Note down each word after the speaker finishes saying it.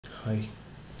Hi,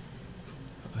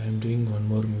 I am doing one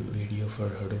more video for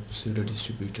Hadoop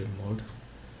pseudo-distributed mode,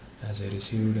 as I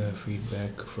received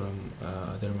feedback from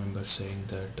other members saying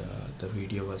that the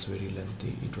video was very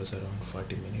lengthy. It was around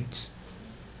 40 minutes.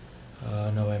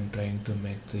 Now I am trying to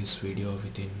make this video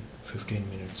within 15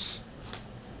 minutes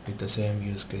with the same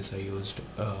use case I used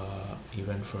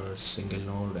even for single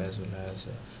node as well as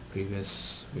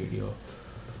previous video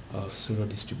of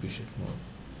pseudo-distributed mode.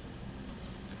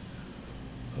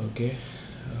 Okay,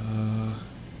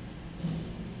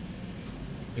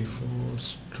 before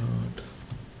start,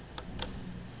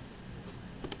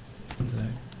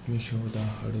 let me show the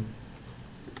Hadoop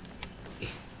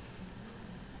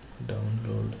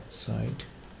download site.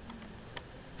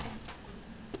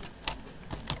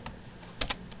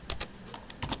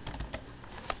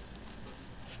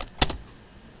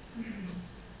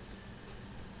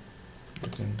 You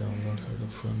can download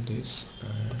Hadoop from this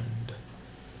and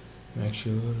make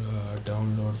sure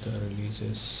download the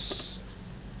releases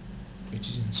which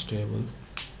is unstable.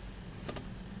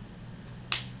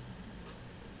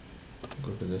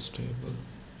 Go to the stable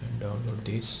and download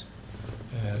this.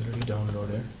 I already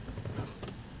downloaded.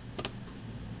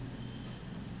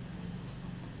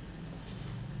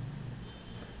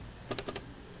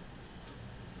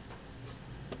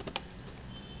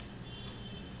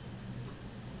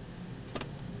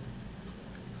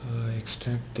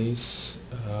 Extract this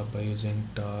by using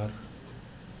tar-zxvf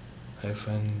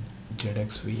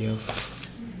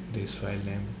this file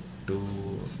name to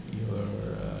your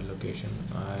location.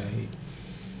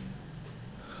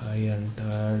 I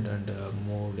untied and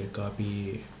moved a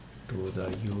copy to the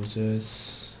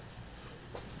users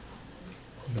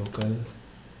local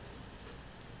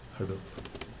Hadoop.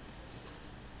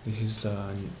 This is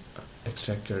the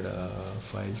extracted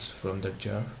files from that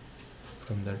jar,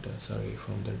 from that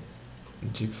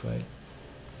zip file.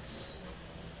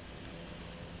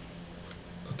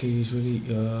 Okay, usually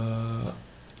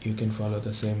you can follow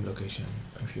the same location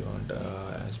if you want,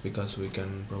 as because we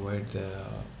can provide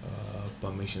the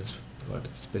permissions for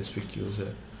the specific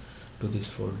user to this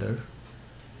folder.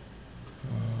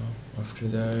 After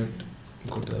that,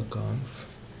 go to the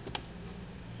conf,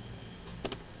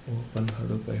 open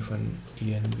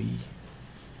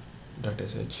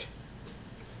hadoop-env.sh.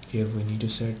 Here we need to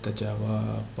set the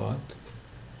Java path.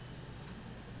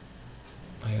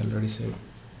 I already said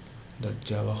that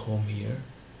Java home here.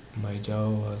 My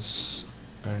Java was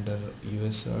under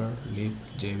USR, lib,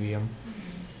 JVM,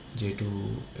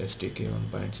 J2, STK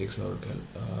 1.6 Oracle.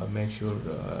 Make sure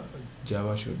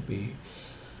Java should be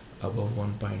above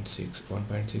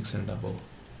 1.6 and above.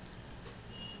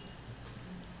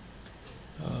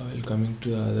 We'll coming to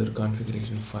the other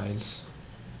configuration files.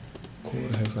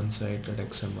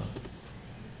 core-site.xml.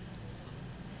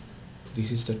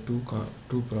 This is the two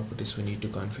properties we need to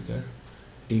configure.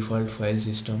 Default file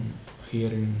system. Here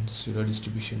in pseudo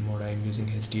distribution mode I am using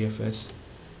HDFS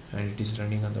and it is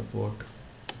running on the port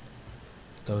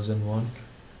 1001,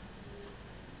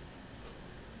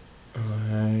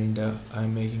 and I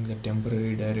am making the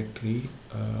temporary directory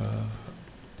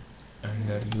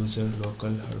under user local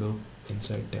Hadoop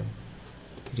inside temp.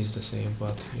 It is the same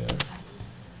path here.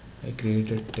 I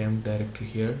created temp directory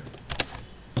here.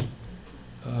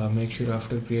 Make sure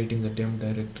after creating the temp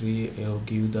directory you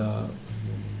give the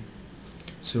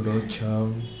sudo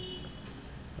chow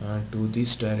to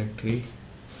this directory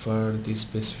for this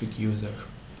specific user.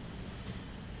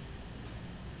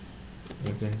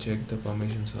 You can check the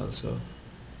permissions also.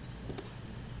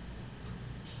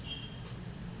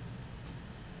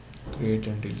 Create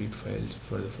and delete files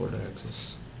for the folder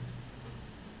access.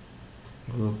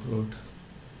 Group root.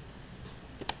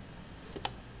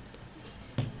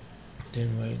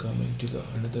 Then while coming to the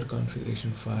another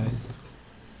configuration file,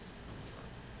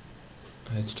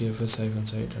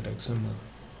 hdfs-site.xml.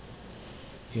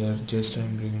 Here just I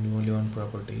am bringing only one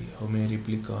property, how many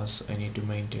replicas I need to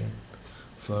maintain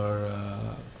for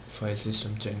file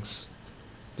system chunks,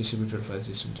 distributed file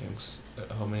system chunks.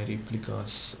 How many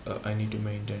replicas I need to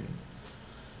maintain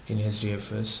in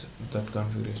HDFS. That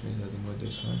configuration is nothing but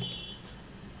this one.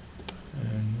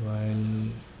 And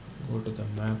while go to the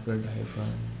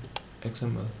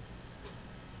map.xml,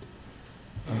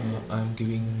 I am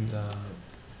giving the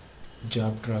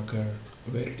job tracker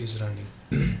where it is running.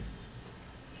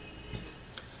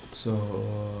 So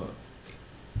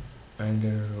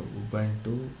under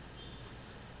Ubuntu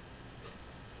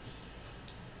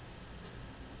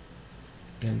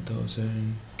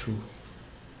 10,002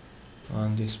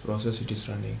 on this process it is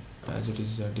running, as it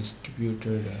is a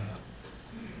distributed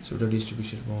pseudo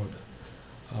distribution mode.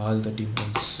 All the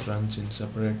daemons runs in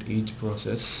separate each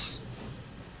process.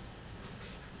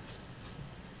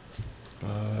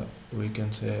 we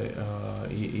can say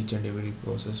each and every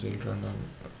process will run on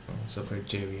separate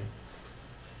JVM.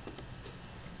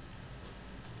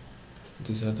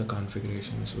 These are the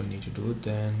configurations we need to do.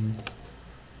 Then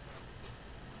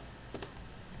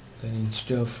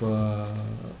instead of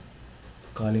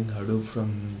calling Hadoop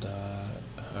from the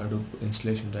Hadoop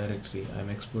installation directory, I'm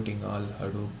exporting all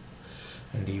Hadoop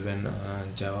and even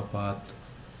Java path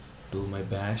to my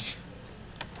bash.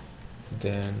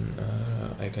 Then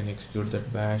I can execute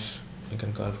that bash. I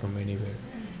can call from anywhere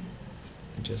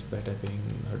just by typing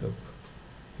Hadoop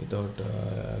without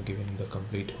giving the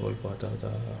complete whole path of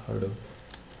the Hadoop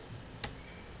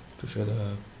to show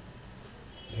the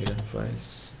hidden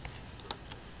files.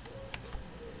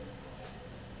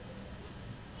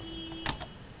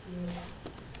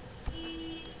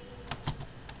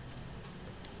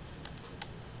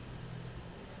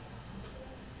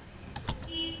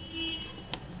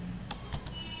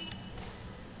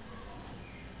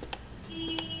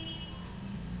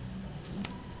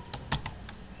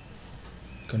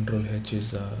 Control H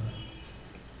is a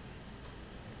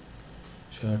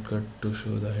shortcut to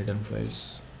show the hidden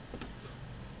files.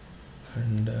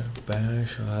 Under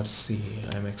bash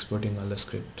rc, I'm exporting all the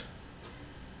script.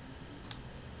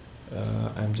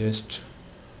 I'm just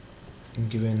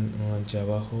given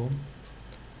Java home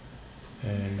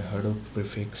and Hadoop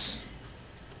prefix.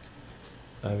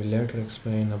 I will later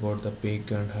explain about the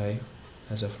peak and hive.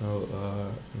 As of now,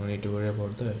 no need to worry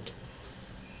about that.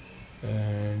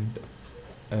 And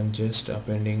I'm just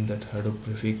appending that Hadoop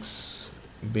prefix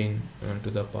bin onto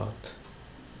the path.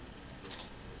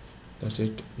 That's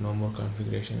it, no more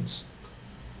configurations.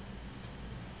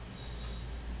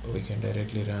 We can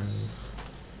directly run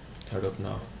Hadoop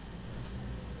now.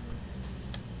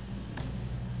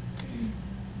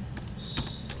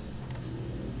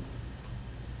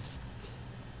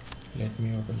 Let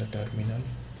me open the terminal.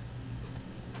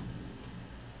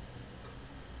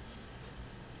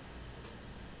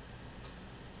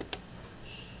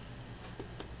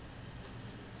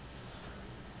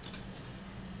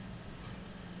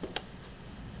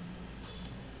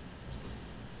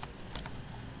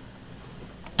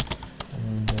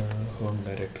 Home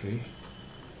directory.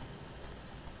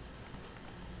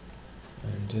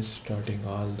 I'm just starting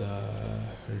all the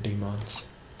daemons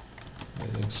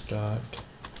using start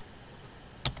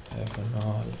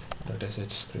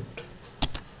 -all.sh script.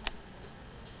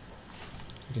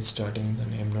 It is starting the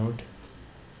name node,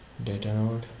 data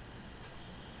node,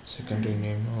 secondary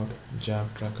name node, job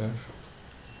tracker,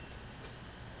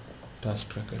 task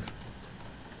tracker.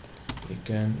 We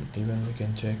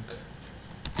can check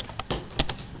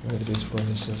where these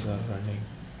processes are running.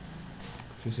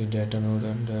 If you see data node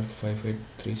under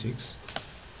 5836,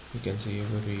 you can see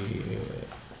every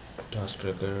task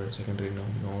tracker, secondary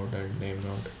node and name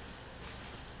node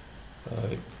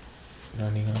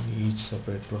running on each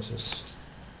separate process.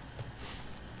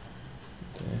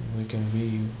 Then we can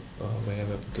view via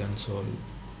web console.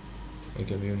 We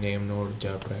can view name node,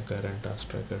 job tracker and task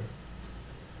tracker.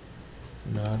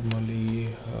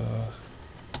 Normally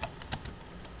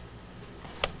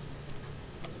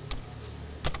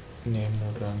name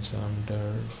node runs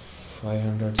under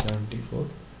 574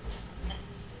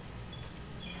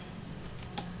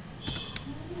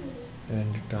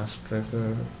 and task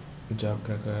tracker, job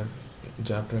tracker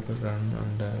run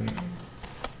under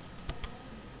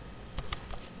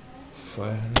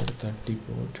 530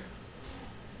 port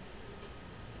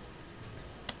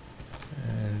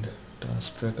and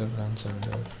task tracker runs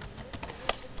under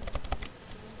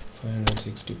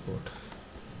 560 port.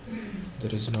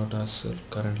 There is no task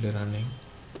currently running.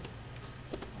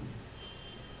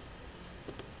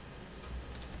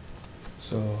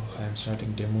 So I am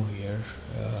starting demo here.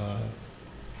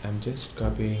 I'm just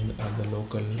copying the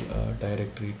local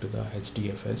directory to the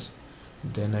HDFS.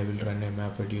 Then I will run a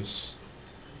MapReduce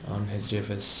on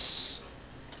HDFS.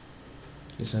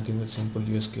 It's nothing but simple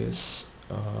use case.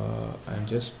 I'm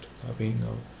just copying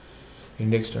a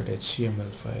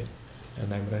index.html file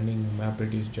and I'm running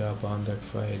MapReduce job on that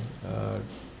file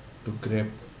to grep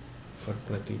for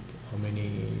Pradeep how many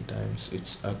times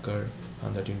it's occurred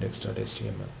on that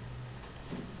index.html.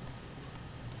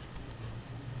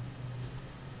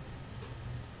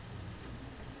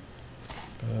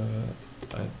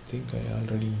 I think I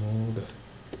already moved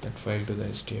that file to the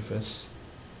HDFS.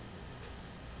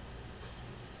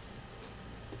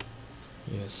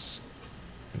 Yes,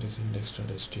 it is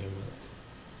index.html.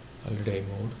 Already I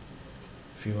moved.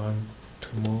 If you want to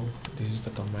move, this is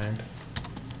the command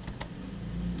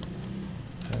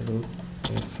hadoop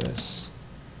fs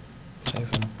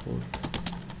 -put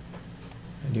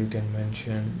and you can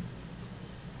mention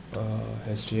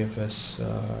HDFS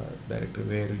directory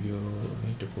where you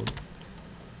need to put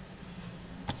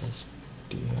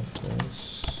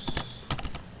HDFS.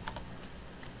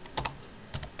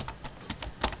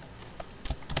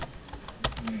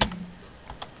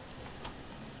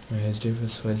 My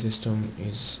HDFS file system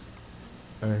is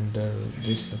under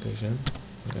this location.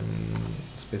 You can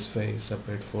specify a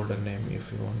separate folder name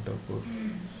if you want to put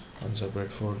on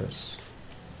separate folders.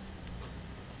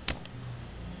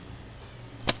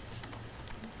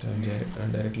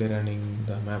 I'm directly running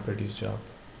the MapReduce job.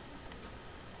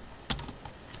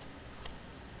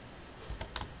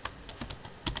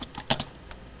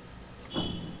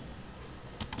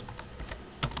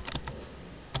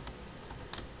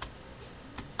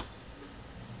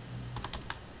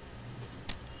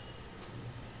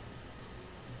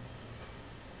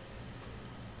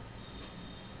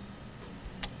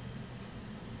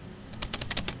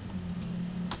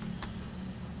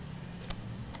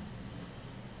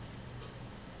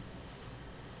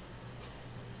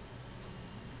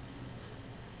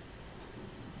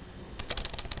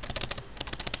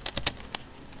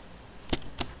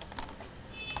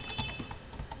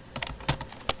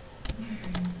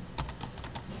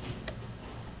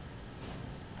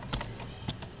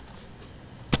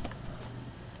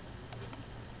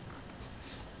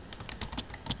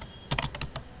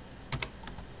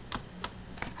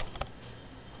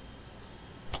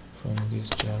 From this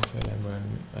jar file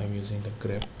I'm using the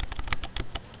grep.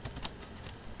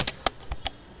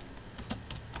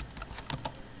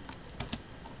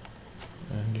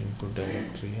 And input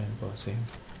directory I'm passing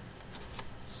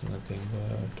it's nothing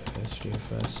but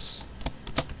HDFS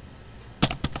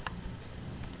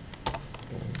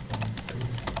Ubuntu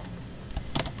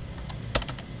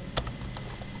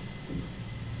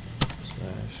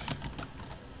slash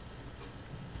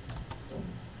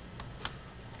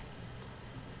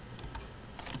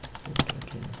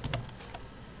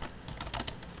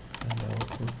and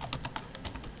output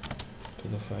to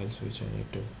the files which I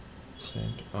need to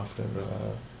send after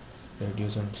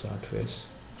reduce and sort phase,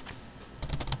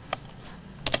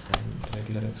 and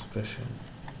regular expression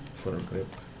for grep.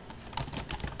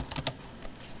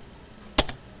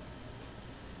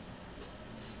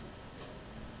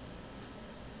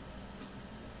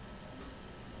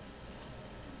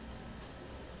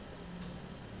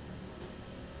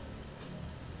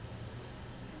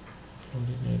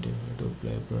 Only native Hadoop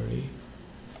library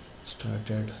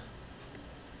started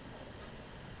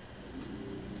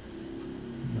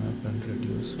map and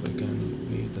reduce. We can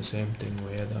be the same thing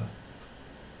via the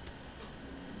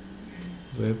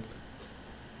web.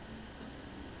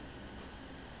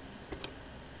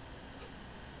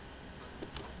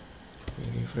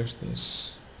 We refresh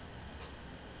this.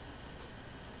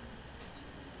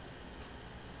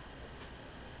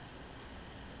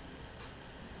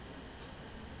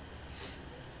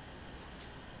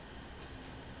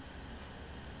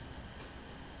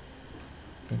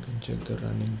 You can check the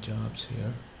running jobs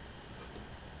here.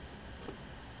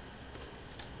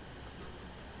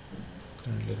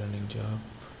 Currently running job.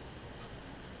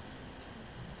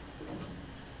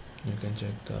 You can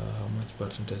check the how much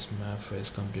percentage map phase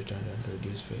completed and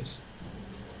reduce phase.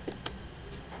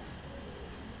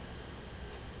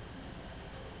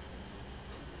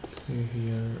 See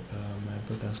here,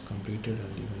 mapper task completed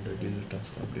and even reducer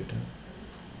task completed.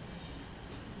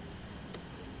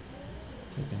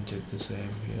 You can check the same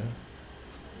here,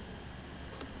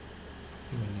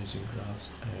 even using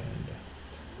graphs, and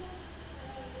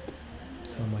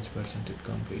how much percent it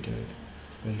completed.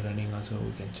 While running also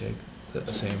we can check the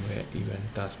same way, even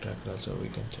task tracker also we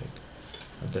can check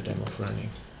at the time of running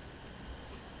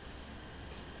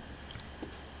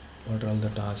what all the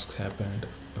tasks happened,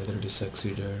 whether it is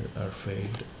succeeded or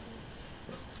failed.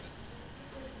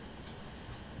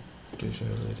 It will show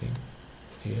everything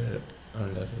here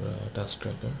under task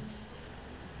tracker.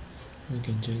 We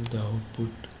can check the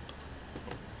output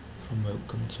from web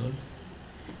console.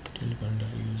 It will be under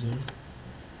user.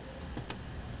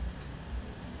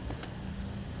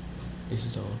 This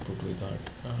is the output we got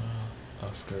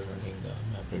after running the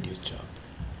MapReduce job.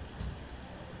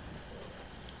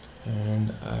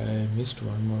 And I missed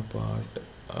one more part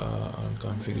on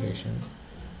configuration.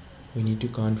 We need to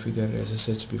configure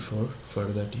SSH before. For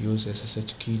that, use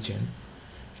SSH keygen.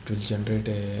 It will generate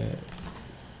a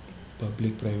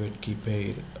public private key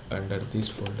pair under this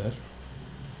folder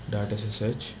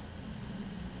 .ssh.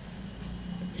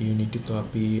 You need to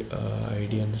copy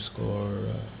id underscore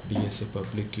DSA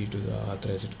public key to the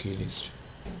authorized key list.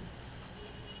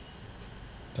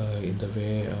 In the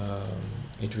way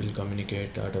it will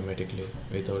communicate automatically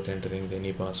without entering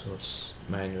any passwords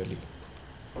manually.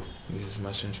 This is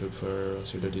must and should for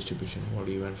pseudo distribution mode,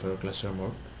 even for cluster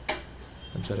mode.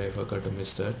 I'm sorry I forgot to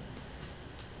miss that.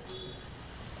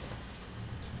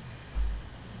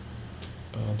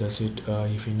 That's it.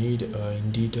 If you need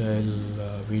in detail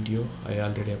video, I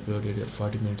already uploaded a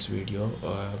 40 minutes video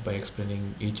by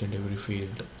explaining each and every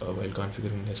field while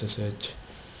configuring SSH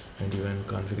and even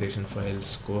configuration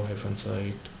files,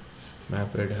 co-site,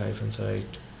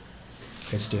 mapred-site,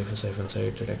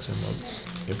 hdfs-site,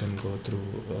 XMLs. You can go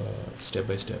through step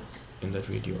by step in that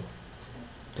video.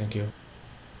 Thank you.